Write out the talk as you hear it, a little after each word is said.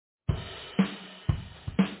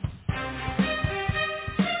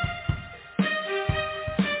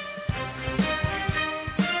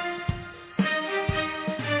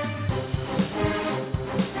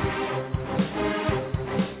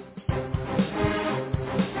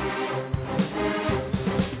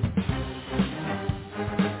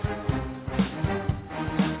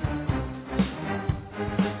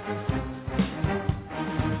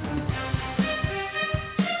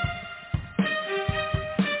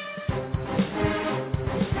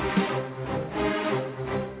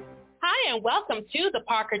and welcome to the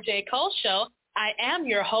Parker J. Cole Show. I am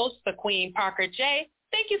your host, the Queen Parker J.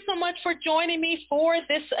 Thank you so much for joining me for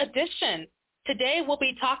this edition. Today we'll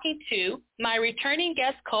be talking to my returning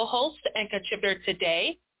guest co-host and contributor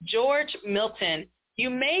today, George Milton. You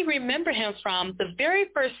may remember him from the very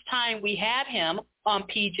first time we had him on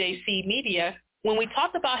PJC Media when we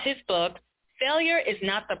talked about his book, Failure is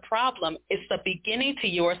Not the Problem, It's the Beginning to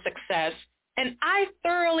Your Success. And I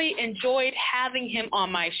thoroughly enjoyed having him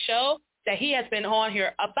on my show that he has been on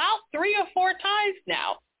here about 3 or 4 times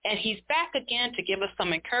now. And he's back again to give us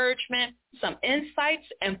some encouragement, some insights,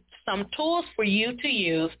 and some tools for you to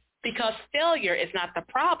use because failure is not the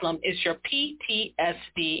problem, it's your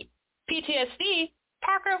PTSD. PTSD?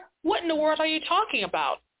 Parker, what in the world are you talking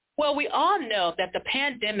about? Well, we all know that the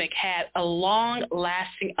pandemic had a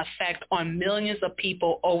long-lasting effect on millions of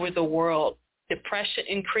people over the world. Depression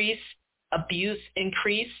increased, abuse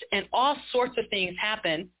increased, and all sorts of things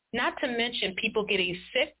happened, not to mention people getting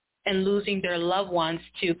sick and losing their loved ones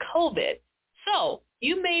to COVID. So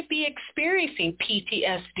you may be experiencing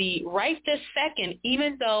PTSD right this second,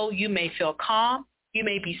 even though you may feel calm. You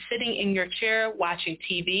may be sitting in your chair watching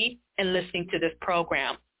TV and listening to this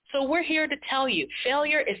program. So we're here to tell you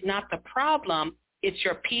failure is not the problem, it's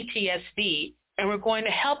your PTSD. And we're going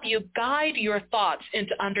to help you guide your thoughts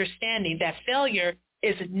into understanding that failure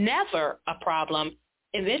is never a problem.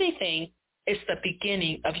 If anything, it's the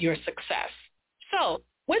beginning of your success. So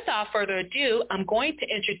without further ado, I'm going to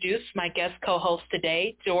introduce my guest co-host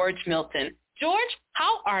today, George Milton. George,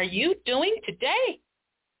 how are you doing today?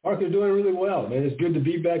 Arthur, doing really well, man. It's good to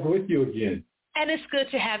be back with you again. And it's good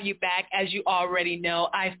to have you back. As you already know,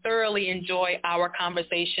 I thoroughly enjoy our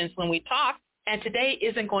conversations when we talk, and today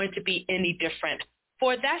isn't going to be any different.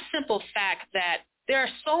 For that simple fact that there are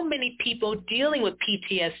so many people dealing with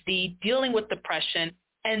PTSD, dealing with depression,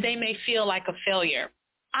 and they may feel like a failure.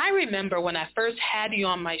 I remember when I first had you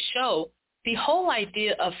on my show, the whole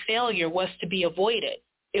idea of failure was to be avoided.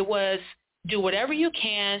 It was do whatever you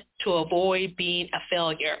can to avoid being a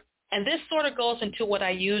failure. And this sort of goes into what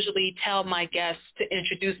I usually tell my guests to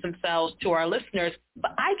introduce themselves to our listeners,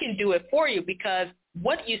 but I can do it for you because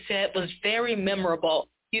what you said was very memorable.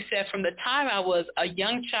 You said from the time I was a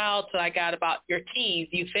young child till I got about your teens,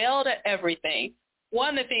 you failed at everything.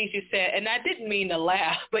 One of the things you said, and I didn't mean to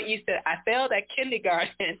laugh, but you said, I failed at kindergarten.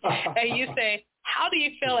 And you say, how do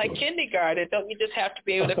you fail at kindergarten? Don't you just have to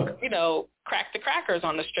be able to, crack the crackers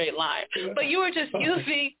on a straight line? But you were just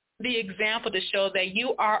using the example to show that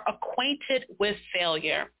you are acquainted with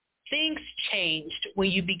failure. Things changed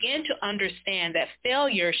when you begin to understand that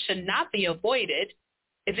failure should not be avoided.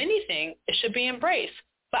 If anything, it should be embraced.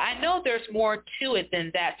 But I know there's more to it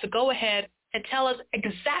than that. So go ahead and tell us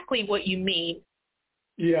exactly what you mean.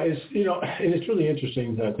 Yeah, and it's really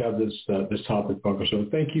interesting to have this topic, Parker. So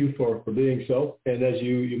thank you for being so. And as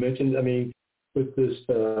you mentioned, I mean, with this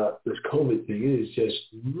COVID thing, it is just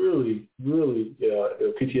really, really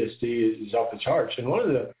PTSD is off the charts. And one of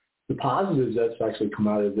the positives that's actually come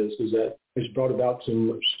out of this is that it's brought about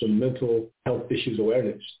some mental health issues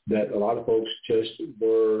awareness that a lot of folks just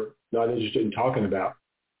were not interested in talking about.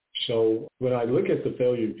 So when I look at the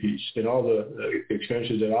failure piece and all the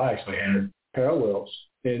experiences that I actually had, parallels,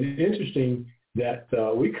 and interesting that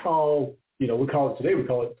we call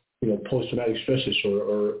it post-traumatic stress disorder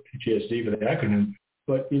or PTSD for the acronym.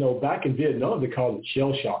 But, back in Vietnam, they called it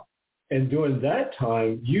shell shock. And during that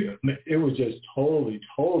time, it was just totally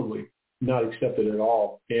not accepted at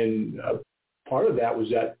all. And part of that was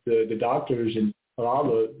that the doctors and a lot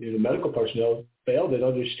of the medical personnel failed at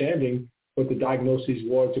understanding what the diagnoses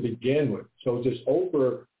were to begin with. So just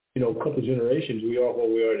over, a couple of generations, we are where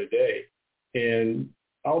we are today. And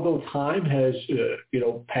although time has,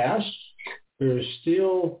 passed, there are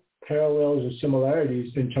still parallels and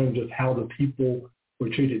similarities in terms of how the people were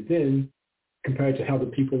treated then compared to how the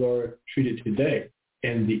people are treated today.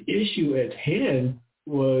 And the issue at hand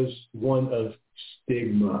was one of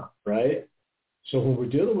stigma, right? So when we're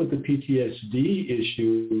dealing with the PTSD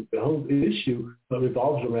issue, the whole issue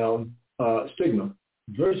revolves around stigma.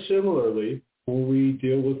 Very similarly, when we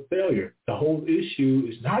deal with failure, the whole issue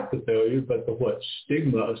is not the failure, but the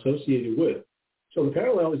stigma associated with. So the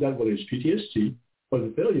parallel is that whether it's PTSD or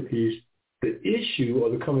the failure piece, the issue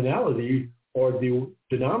or the commonality or the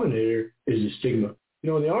denominator is the stigma.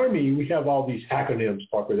 In the Army, we have all these acronyms,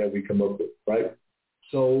 Parker, that we come up with, right?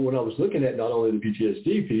 So when I was looking at not only the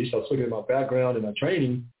PTSD piece, I was looking at my background and my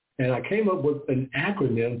training, and I came up with an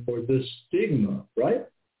acronym for the stigma, right?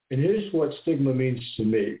 And here's what stigma means to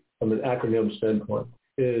me from an acronym standpoint,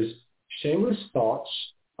 is shameless thoughts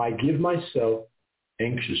I give myself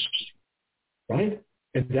anxiously, right?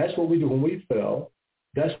 And that's what we do when we fail.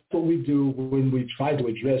 That's what we do when we try to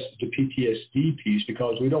address the PTSD piece,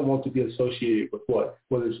 because we don't want to be associated with what?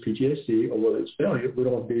 Whether it's PTSD or whether it's failure, we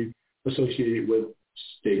don't want to be associated with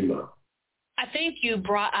stigma. I think you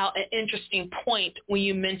brought out an interesting point when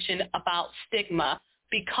you mentioned about stigma,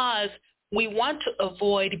 because we want to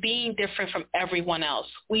avoid being different from everyone else.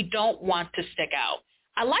 We don't want to stick out.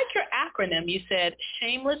 I like your acronym. You said,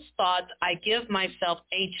 shameless thoughts I give myself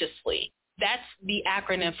anxiously. That's the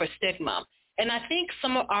acronym for stigma. And I think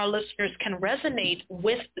some of our listeners can resonate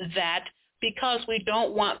with that, because we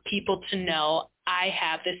don't want people to know I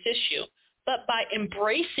have this issue. But by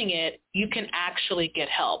embracing it, you can actually get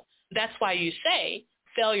help. That's why you say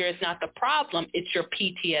failure is not the problem, it's your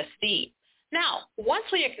PTSD. Now, once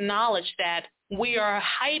we acknowledge that we are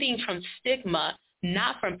hiding from stigma,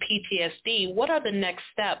 not from PTSD, what are the next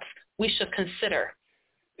steps we should consider?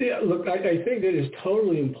 Yeah, look, I think that it's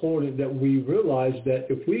totally important that we realize that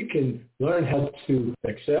if we can learn how to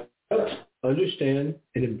accept, understand,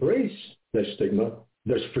 and embrace that stigma,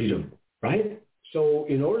 there's freedom, right? So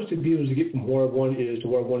in order to be able to get from where one is to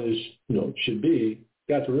where one is, should be,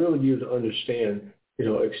 you got to really be able to understand,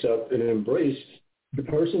 accept and embrace the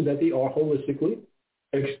person that they are holistically,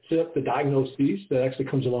 accept the diagnosis that actually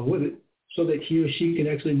comes along with it, so that he or she can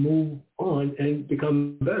actually move on and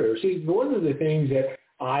become better. See, one of the things that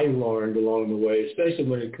I learned along the way, especially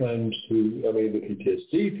when it comes to, the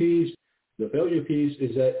PTSD piece, the failure piece,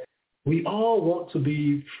 is that we all want to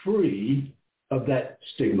be free of that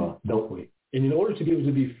stigma, don't we? And in order to be able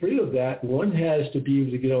to be free of that, one has to be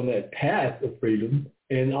able to get on that path of freedom.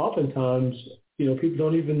 And oftentimes, people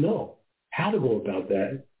don't even know how to go about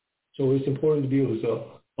that. So it's important to be able to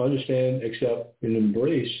understand, accept, and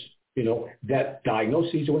embrace, that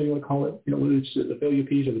diagnosis, or what do you want to call it, whether it's the failure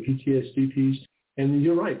piece or the PTSD piece. And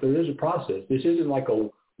you're right, there is a process. This isn't like a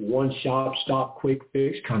one-shop, stop, quick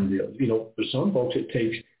fix kind of deal. For some folks, it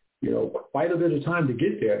takes, quite a bit of time to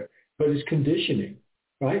get there, but it's conditioning,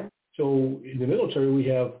 right? So in the military, we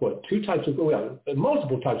have,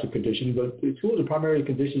 multiple types of conditioning, but two of the primary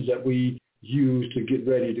conditions that we use to get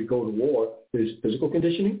ready to go to war is physical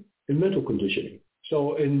conditioning and mental conditioning.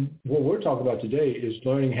 So, and what we're talking about today is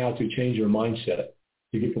learning how to change your mindset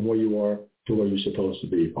to get from where you are to where you're supposed to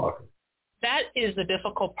be, Parker. That is the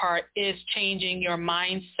difficult part, is changing your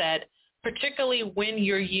mindset, particularly when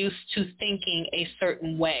you're used to thinking a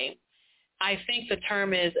certain way. I think the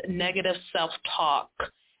term is negative self-talk.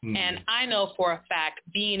 Mm-hmm. And I know for a fact,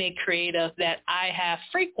 being a creative, that I have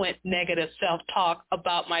frequent negative self-talk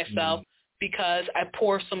about myself, because I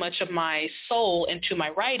pour so much of my soul into my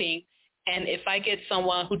writing. And if I get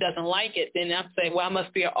someone who doesn't like it, then I'm saying, well, I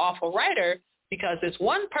must be an awful writer, because this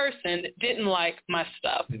one person didn't like my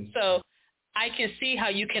stuff. Mm-hmm. So I can see how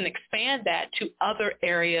you can expand that to other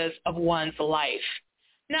areas of one's life.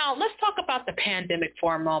 Now, let's talk about the pandemic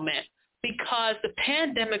for a moment, because the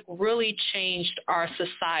pandemic really changed our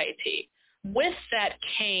society. With that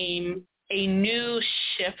came a new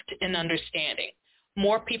shift in understanding.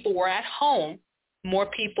 More people were at home. More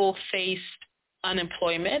people faced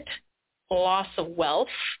unemployment, loss of wealth,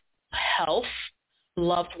 health,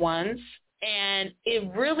 loved ones. And it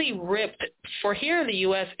really ripped, for here in the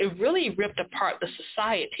U.S., it really ripped apart the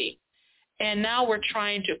society. And now we're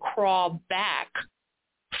trying to crawl back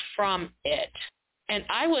from it. And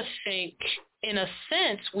I would think, in a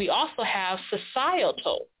sense, we also have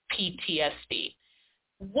societal PTSD.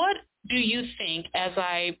 What do you think, as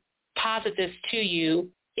I posit this to you,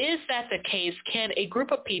 is that the case? Can a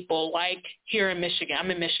group of people, like here in Michigan, I'm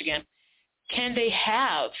in Michigan, can they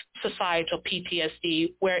have societal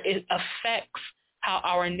PTSD where it affects how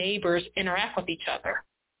our neighbors interact with each other?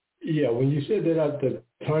 Yeah, when you said that, the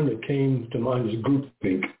term that came to mind is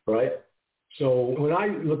groupthink, right? So when I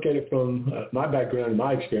look at it from my background and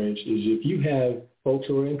my experience, is if you have folks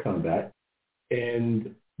who are in combat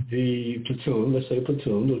and the platoon, let's say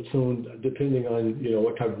platoon, depending on,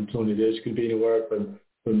 what type of platoon it is, could be anywhere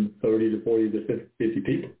from 30 to 40 to 50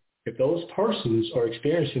 people. If those persons are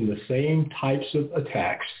experiencing the same types of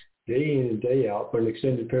attacks day in and day out for an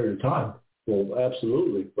extended period of time, well,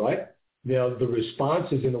 absolutely, right? Now, the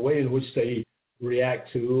responses in the way in which they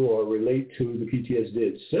react to or relate to the PTSD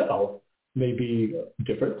itself may be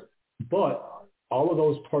different, but all of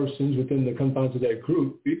those persons within the confines of that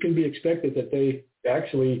group, it can be expected that they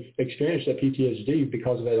actually experience that PTSD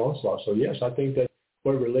because of that onslaught. So yes, I think that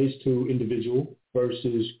what relates to individual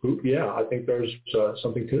versus group, yeah, I think there's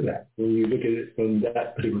something to that when you look at it from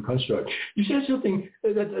that particular construct. You said something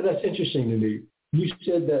that's interesting to me. You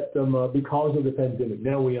said that because of the pandemic,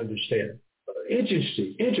 now we understand.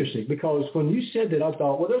 Interesting, because when you said that, I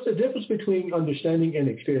thought, well, there's a difference between understanding and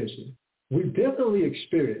experiencing. We definitely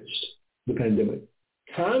experienced the pandemic.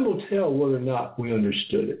 time will tell whether or not we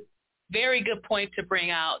understood it. Very good point to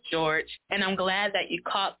bring out, George, and I'm glad that you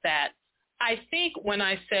caught that. I think when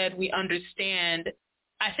I said we understand,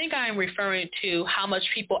 I think I am referring to how much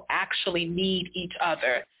people actually need each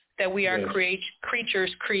other, that we are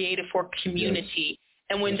creatures created for community. Yes.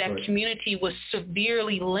 And when that community was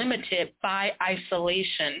severely limited by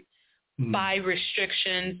isolation, by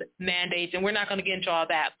restrictions, mandates, and we're not going to get into all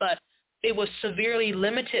that, but it was severely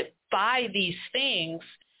limited by these things,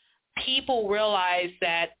 people realized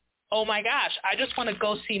that, oh my gosh, I just want to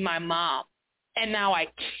go see my mom, and now I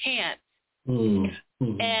can't.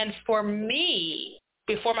 Mm-hmm. And for me,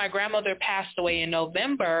 before my grandmother passed away in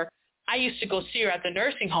November, I used to go see her at the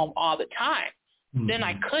nursing home all the time. Mm-hmm. Then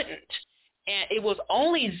I couldn't. And it was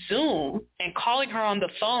only Zoom and calling her on the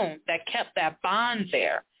phone that kept that bond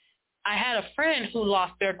there. I had a friend who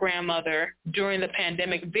lost their grandmother during the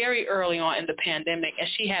pandemic, very early on in the pandemic, and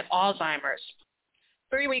she had Alzheimer's.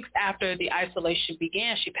 3 weeks after the isolation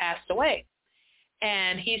began, she passed away.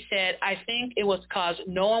 And he said, I think it was because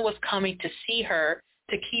no one was coming to see her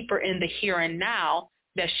to keep her in the here and now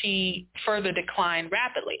that she further declined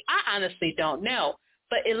rapidly. I honestly don't know,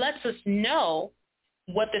 but it lets us know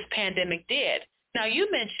what this pandemic did. Now,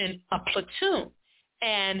 you mentioned a platoon,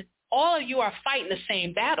 and all of you are fighting the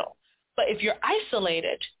same battle. But if you're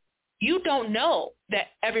isolated, you don't know that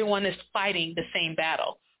everyone is fighting the same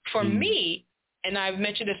battle. For me, and I've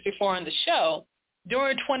mentioned this before on the show,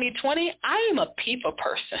 during 2020, I am a people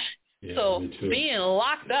person. Yeah, so being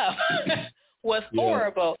locked up was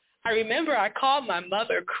horrible. I remember I called my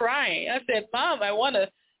mother crying. I said, Mom, I want to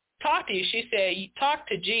talk to you. She said, you talk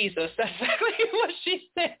to Jesus. That's exactly what she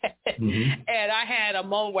said. Mm-hmm. And I had a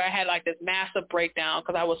moment where I had like this massive breakdown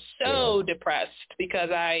because I was so depressed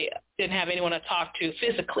because I didn't have anyone to talk to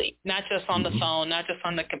physically, not just on the phone, not just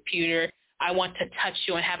on the computer. I want to touch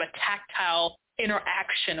you and have a tactile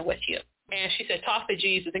interaction with you. And she said, talk to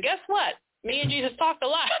Jesus. And guess what? Me and Jesus talked a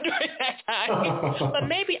lot during that time. But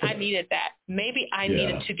maybe I needed that. Maybe I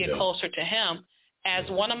needed to get closer to him. As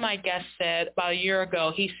one of my guests said about a year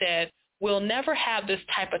ago, he said, we'll never have this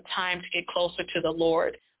type of time to get closer to the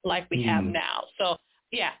Lord like we have now. So,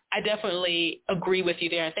 yeah, I definitely agree with you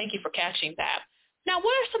there. And thank you for catching that. Now,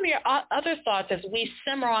 what are some of your other thoughts as we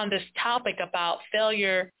simmer on this topic about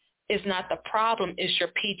failure is not the problem, it's your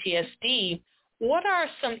PTSD? What are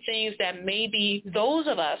some things that maybe those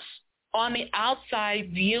of us on the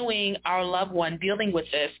outside viewing our loved one dealing with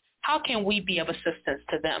this, how can we be of assistance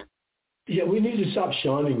to them? Yeah, we need to stop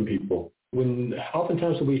shunning people.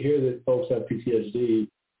 Oftentimes when we hear that folks have PTSD,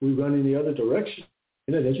 we run in the other direction.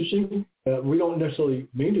 Isn't that interesting? We don't necessarily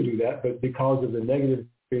mean to do that, but because of the negative,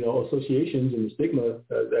 associations and the stigma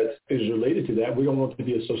that is related to that, we don't want to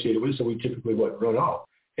be associated with it, so we typically run off.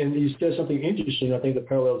 And you said something interesting. I think that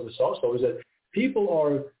parallels this also is that people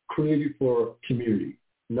are created for community,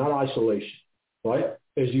 not isolation, right?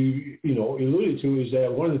 As you alluded to, is that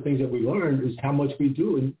one of the things that we learned is how much we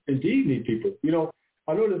do indeed need people.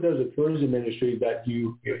 I know that there's a tourism industry that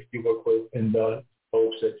you work with and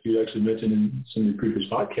folks that you actually mentioned in some of your previous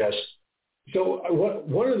podcasts. So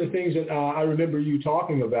one of the things that I remember you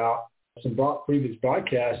talking about some previous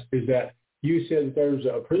broadcasts is that you said that there's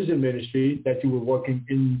a prison ministry that you were working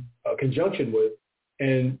in conjunction with.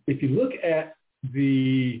 And if you look at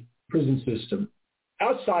the prison system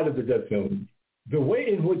outside of the death penalty, the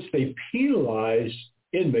way in which they penalize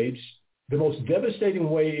inmates, the most devastating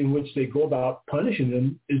way in which they go about punishing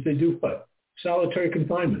them is they do what? Solitary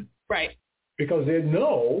confinement. Right. Because they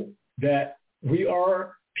know that we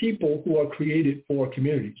are people who are created for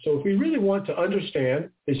community. So if we really want to understand,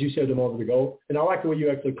 as you said a moment ago, and I like the way you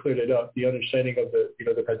actually cleared it up, the understanding of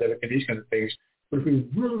the pandemic and these kind of things, but if we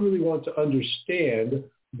really, really want to understand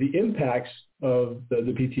the impacts of the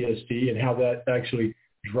PTSD and how that actually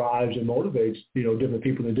drives and motivates, different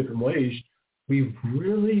people in different ways, we've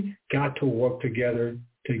really got to work together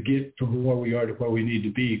to get from where we are to where we need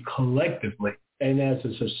to be collectively and as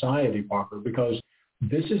a society, Parker, because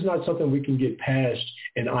this is not something we can get past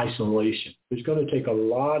in isolation. It's going to take a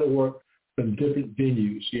lot of work from different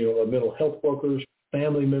venues, mental health workers,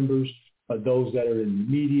 family members, those that are in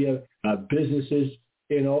media, businesses.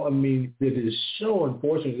 It is so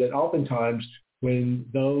unfortunate that oftentimes when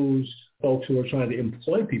those folks who are trying to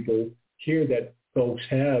employ people hear that folks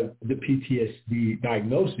have the PTSD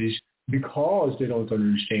diagnosis because they don't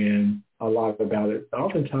understand a lot about it,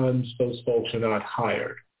 oftentimes those folks are not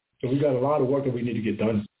hired. So we've got a lot of work that we need to get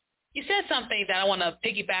done. You said something that I want to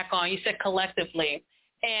piggyback on. You said collectively.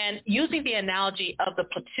 And using the analogy of the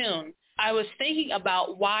platoon, I was thinking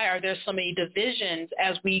about why are there so many divisions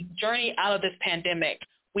as we journey out of this pandemic.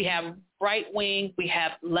 We have right wing, we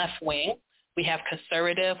have left wing. we have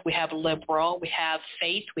conservative, we have liberal, we have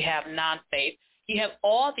faith, we have non-faith. You have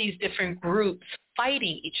all these different groups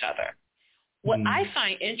fighting each other. What I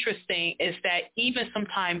find interesting is that even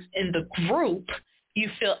sometimes in the group, you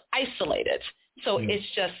feel isolated. So it's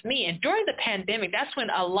just me. And during the pandemic, that's when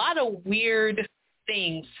a lot of weird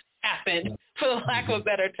things happened, for the lack of a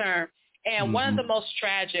better term. And one of the most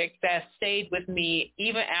tragic that stayed with me,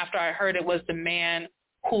 even after I heard it, was the man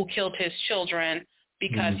who killed his children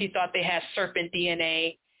because he thought they had serpent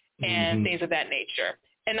DNA and things of that nature.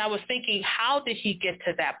 And I was thinking, how did he get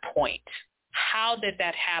to that point? How did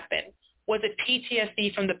that happen? Was it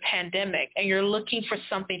PTSD from the pandemic, and you're looking for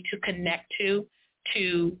something to connect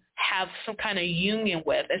to have some kind of union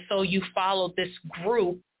with? And so you follow this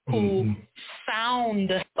group who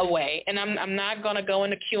found a way. And I'm not going to go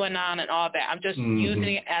into QAnon and all that. I'm just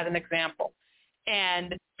using it as an example.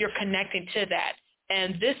 And you're connecting to that.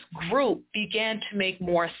 And this group began to make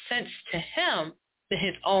more sense to him than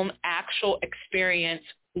his own actual experience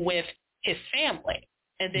with his family.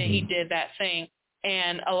 And then he did that thing.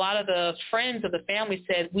 And a lot of the friends of the family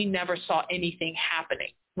said, we never saw anything happening.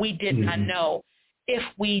 We did not know. If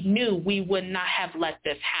we knew, we would not have let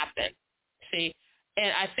this happen. See?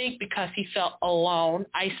 And I think because he felt alone,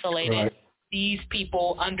 isolated, these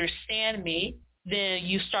people understand me, then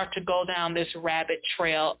you start to go down this rabbit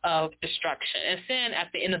trail of destruction. And sin, at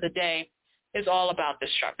the end of the day, is all about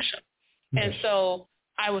destruction. And so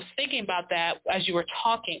I was thinking about that as you were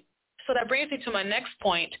talking. So that brings me to my next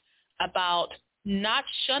point about not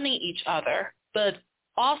shunning each other, but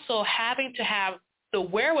also having to have the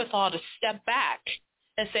wherewithal to step back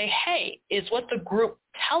and say, hey, is what the group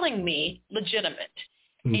telling me legitimate?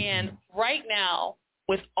 And right now,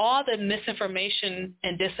 with all the misinformation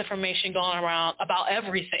and disinformation going around about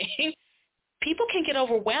everything, people can get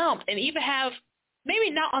overwhelmed and even have,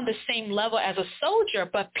 maybe not on the same level as a soldier,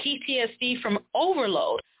 but PTSD from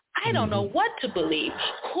overload. I don't know what to believe.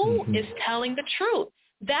 Who is telling the truth?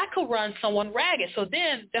 That could run someone ragged. So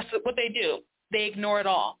then that's what they do. They ignore it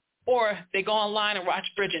all. Or they go online and watch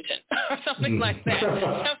Bridgerton or something like that.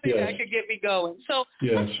 Something that could get me going. So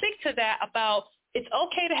let's speak to that about it's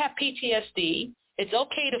okay to have PTSD. It's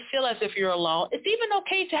okay to feel as if you're alone. It's even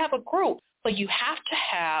okay to have a group, but you have to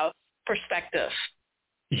have perspective.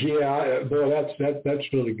 Yeah, Bill, that's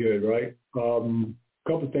really good, right? A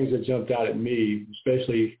couple of things that jumped out at me,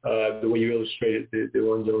 especially the way you illustrated the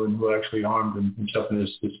one gentleman who actually harmed himself and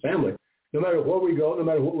his family. No matter where we go, no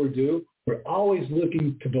matter what we do, we're always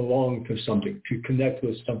looking to belong to something, to connect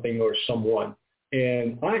with something or someone.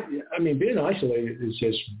 And I mean, being isolated is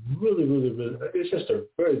just really, it's just a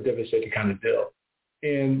very devastating kind of deal.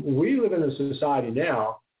 And we live in a society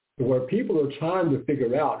now where people are trying to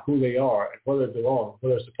figure out who they are and where they belong,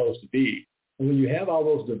 where they're supposed to be. And when you have all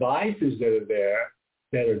those devices that are there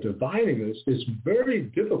that are dividing us, it's very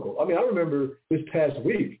difficult. I mean, I remember this past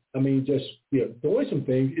week, just doing some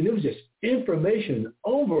things, and it was just information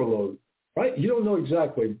overload, right? You don't know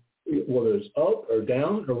exactly whether it's up or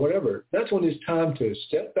down or whatever. That's when it's time to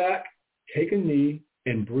step back, take a knee,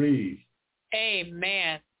 and breathe.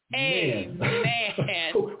 Amen. Man.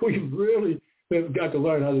 We really have got to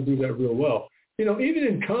learn how to do that real well. Even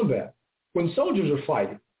in combat, when soldiers are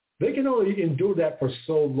fighting, they can only endure that for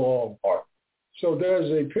so long, Art. So there's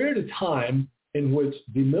a period of time in which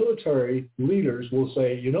the military leaders will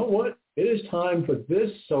say, you know what, it is time for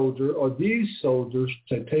this soldier or these soldiers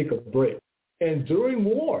to take a break. And during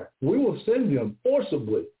war, we will send them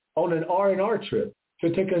forcibly on an R&R trip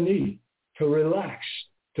to take a knee, to relax,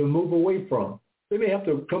 to move away from. They may have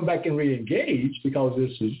to come back and re-engage because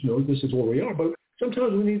this is where we are. But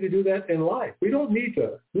sometimes we need to do that in life. We don't need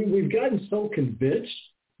to. We've gotten so convinced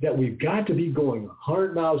that we've got to be going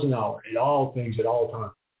 100 miles an hour in all things at all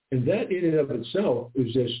times. And that in and of itself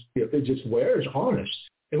is just, it just wears on us.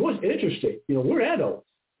 And what's interesting, we're adults.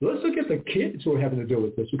 Let's look at the kids who are having to deal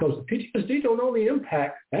with this, because the PTSD don't only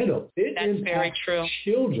impact adults. It impacts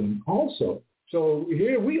children also. So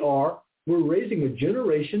here we are. We're raising a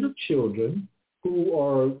generation of children who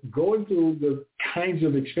are going through the kinds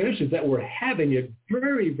of experiences that we're having at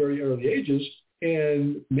very, very early ages.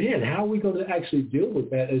 And, man, how are we going to actually deal with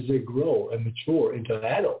that as they grow and mature into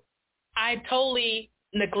adults? I totally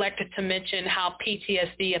neglected to mention how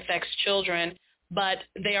PTSD affects children, but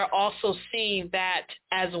they are also seeing that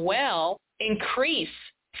as well increase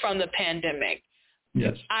from the pandemic.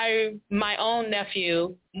 Yes. My own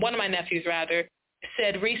nephew, one of my nephews rather,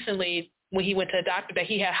 said recently when he went to the doctor that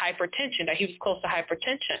he had hypertension, that he was close to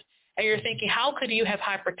hypertension. And you're thinking, how could you have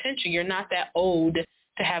hypertension? You're not that old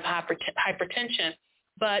to have hypertension.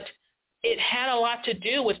 But it had a lot to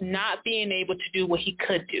do with not being able to do what he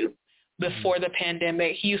could do. before the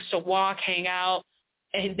pandemic. He used to walk, hang out,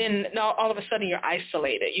 and then now all of a sudden you're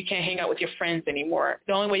isolated. You can't hang out with your friends anymore.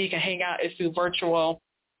 The only way you can hang out is through virtual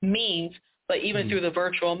means, but even through the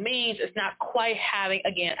virtual means, it's not quite having,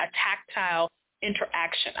 again, a tactile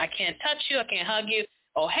interaction. I can't touch you. I can't hug you.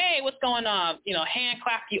 Oh, hey, what's going on? Hand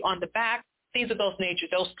clap you on the back. Things of those nature,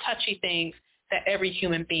 those touchy things that every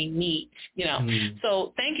human being needs,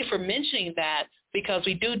 So thank you for mentioning that, because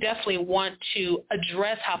we do definitely want to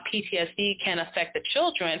address how PTSD can affect the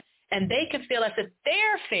children, and they can feel as if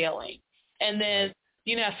they're failing. And then,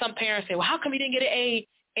 some parents say, well, how come you didn't get an A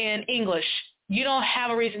in English? You don't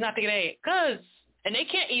have a reason not to get an A. And they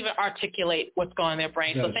can't even articulate what's going on in their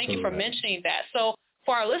brain. So thank you for mentioning that. So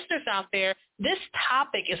for our listeners out there, this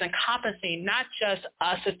topic is encompassing not just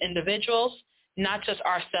us as individuals, not just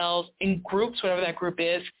ourselves in groups, whatever that group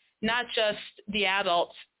is, not just the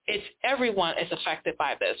adults. It's everyone is affected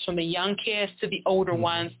by this, from the young kids to the older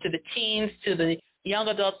ones, to the teens, to the young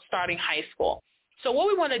adults starting high school. So what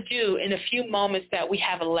we want to do in a few moments that we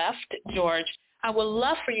have left, George, I would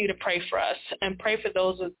love for you to pray for us and pray for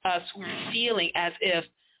those of us who are feeling as if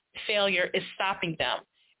failure is stopping them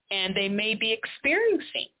and they may be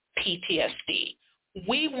experiencing PTSD.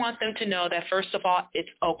 We want them to know that, first of all, it's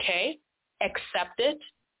okay, accept it,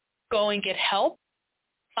 go and get help,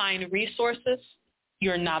 find resources.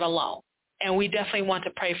 You're not alone. And we definitely want to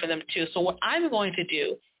pray for them too. So what I'm going to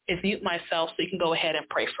do is mute myself so you can go ahead and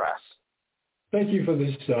pray for us. Thank you for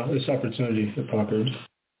this opportunity, Parker.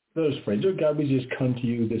 Let us pray. Dear God, we just come to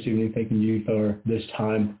you this evening thanking you for this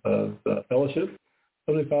time of fellowship.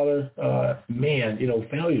 Heavenly Father,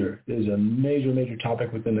 failure is a major, major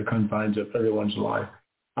topic within the confines of everyone's life.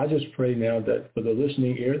 I just pray now that for the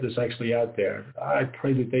listening ear that's actually out there, I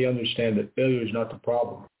pray that they understand that failure is not the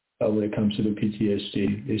problem when it comes to the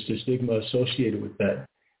PTSD. It's the stigma associated with that.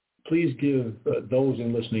 Please give those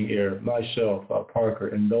in listening ear, myself, Parker,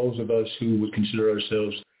 and those of us who would consider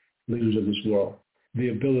ourselves leaders of this world, the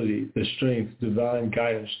ability, the strength, divine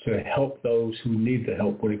guidance to help those who need the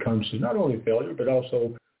help when it comes to not only failure, but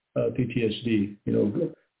also PTSD.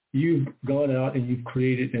 You've gone out and you've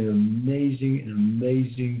created an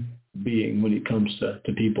amazing being when it comes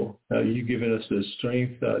to people. You've given us the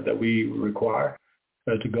strength that we require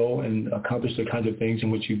to go and accomplish the kinds of things in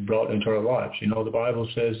which you've brought into our lives. The Bible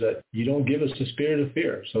says that you don't give us the spirit of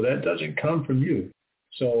fear, so that doesn't come from you.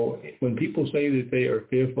 So when people say that they are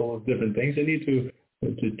fearful of different things, they need to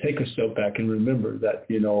take a step back and remember that,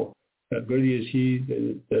 greater is he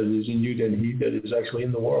that is in you than he that is actually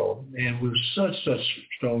in the world. And we're such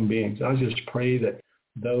strong beings. I just pray that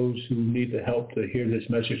those who need the help to hear this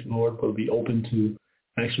message, Lord, will be open to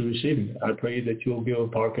actually receiving it. I pray that you'll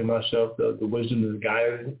give Parker and myself the wisdom and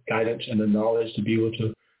the guidance and the knowledge to be able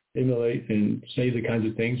to emulate and say the kinds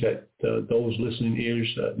of things that those listening ears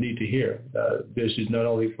need to hear. This is not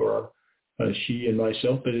only for she and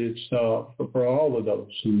myself, but it's for all of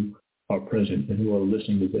those who are present and who are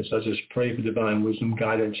listening to this. I just pray for divine wisdom,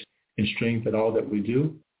 guidance, and strength in all that we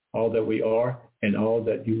do, all that we are, and all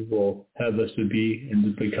that you will have us to be and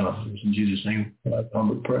to become. In Jesus' name, I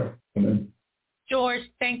humbly pray. Amen. George,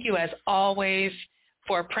 thank you as always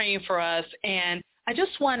for praying for us. And I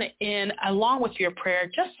just want to end, along with your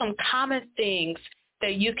prayer, just some common things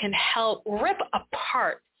that you can help rip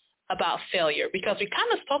apart about failure, because we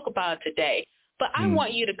kind of spoke about it today. But I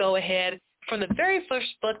want you to go ahead from the very first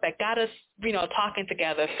book that got us, talking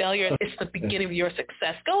together, Failure is the Beginning of Your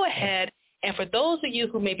Success. Go ahead. And for those of you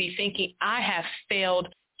who may be thinking, I have failed,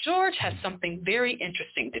 George has something very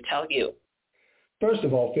interesting to tell you. First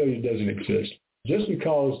of all, failure doesn't exist. Just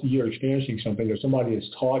because you're experiencing something or somebody has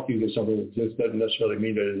taught you that something exists doesn't necessarily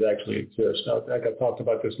mean that it actually exists. Like I talked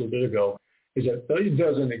about this a little bit ago, is that failure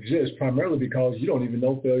doesn't exist primarily because you don't even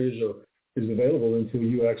know failure is available until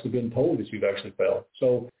you've actually been told that you've actually failed.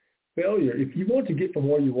 So failure, if you want to get from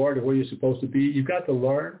where you are to where you're supposed to be, you've got to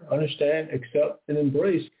learn, understand, accept, and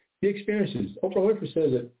embrace the experiences. Oprah Winfrey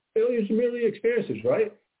says that failures are merely experiences,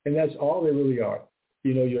 right? And that's all they really are.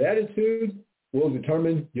 Your attitude will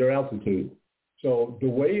determine your altitude. So the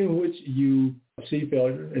way in which you see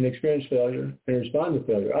failure and experience failure and respond to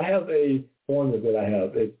failure, I have a formula that I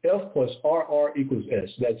have. It's F plus RR equals S.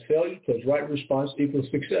 That's failure plus right response equals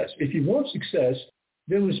success. If you want success,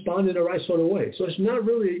 then respond in the right sort of way. So it's not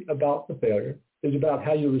really about the failure. It's about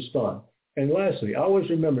how you respond. And lastly, always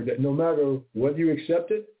remember that no matter whether you accept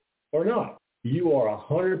it or not, you are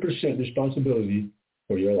 100% responsibility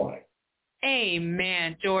for your life.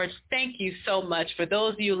 Amen, George. Thank you so much. For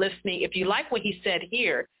those of you listening, if you like what he said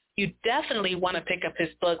here, you definitely want to pick up his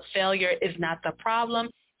book, Failure is Not the Problem.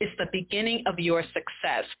 It's the Beginning of Your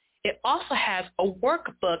Success. It also has a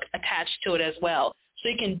workbook attached to it as well. so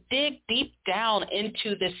you can dig deep down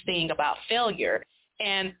into this thing about failure.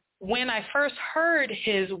 And when I first heard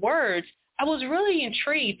his words, I was really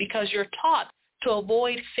intrigued because you're taught to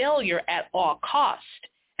avoid failure at all costs.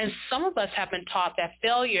 And some of us have been taught that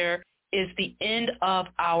failure is the end of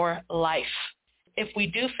our life. If we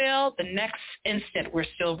do fail, the next instant we're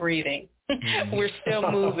still breathing. We're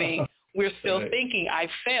still moving. We're still thinking, I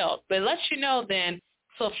failed. But it lets you know then,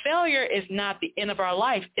 so failure is not the end of our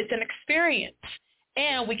life. It's an experience.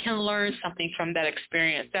 And we can learn something from that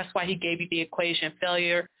experience. That's why he gave you the equation,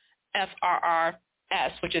 failure, FRRS,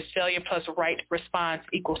 which is failure plus right response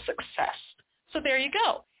equals success. So there you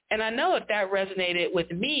go. And I know if that resonated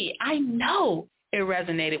with me, I know it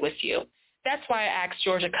resonated with you. That's why I asked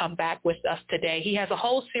George to come back with us today. He has a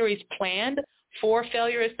whole series planned for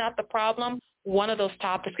Failure is Not the Problem. One of those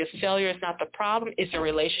topics is failure is not the problem, it's a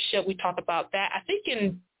relationship. We talked about that, I think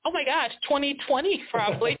in, 2020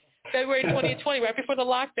 probably, February 2020, right before the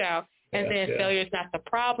lockdown. And then failure is not the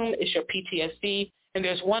problem, it's your PTSD. And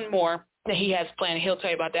there's one more that he has planned. He'll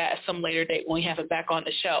tell you about that at some later date when we have him back on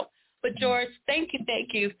the show. But George, thank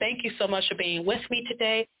you so much for being with me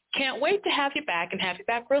today. Can't wait to have you back and have you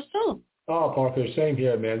back real soon. Oh, Parker, same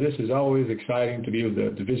here, man. This is always exciting to be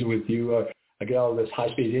able to visit with you. I get all this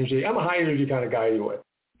high-speed energy. I'm a high-energy kind of guy anyway.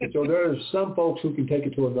 And so there are some folks who can take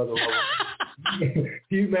it to another level.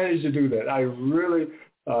 You managed to do that. I really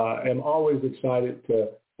am always excited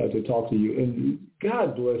to talk to you. And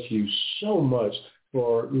God bless you so much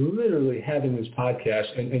for literally having this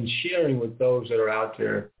podcast and sharing with those that are out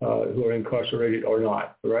there who are incarcerated or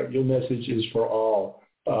not, right? Your message is for all.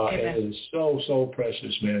 And it is so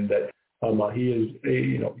precious, man, that he is,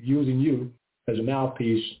 using you as a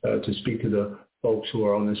mouthpiece to speak to the folks who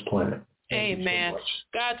are on this planet. Amen.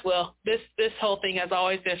 God's will. This whole thing has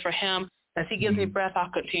always been for him. As he gives me breath,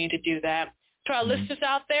 I'll continue to do that. To our listeners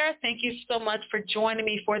out there, thank you so much for joining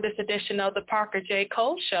me for this edition of the Parker J.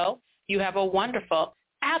 Cole Show. You have a wonderful,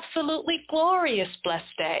 absolutely glorious, blessed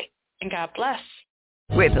day. And God bless.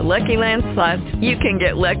 With the Lucky Land Slots, you can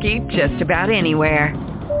get lucky just about anywhere.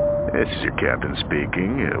 This is your captain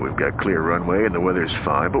speaking. We've got clear runway and the weather's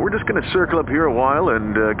fine, but we're just going to circle up here a while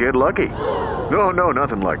and get lucky. No,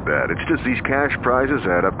 nothing like that. It's just these cash prizes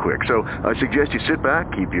add up quick. So I suggest you sit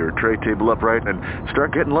back, keep your tray table upright, and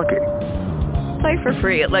start getting lucky. Play for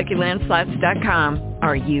free at LuckyLandSlots.com.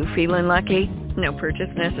 Are you feeling lucky? No purchase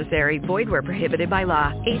necessary. Void where prohibited by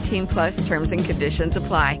law. 18+ terms and conditions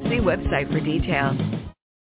apply. See website for details.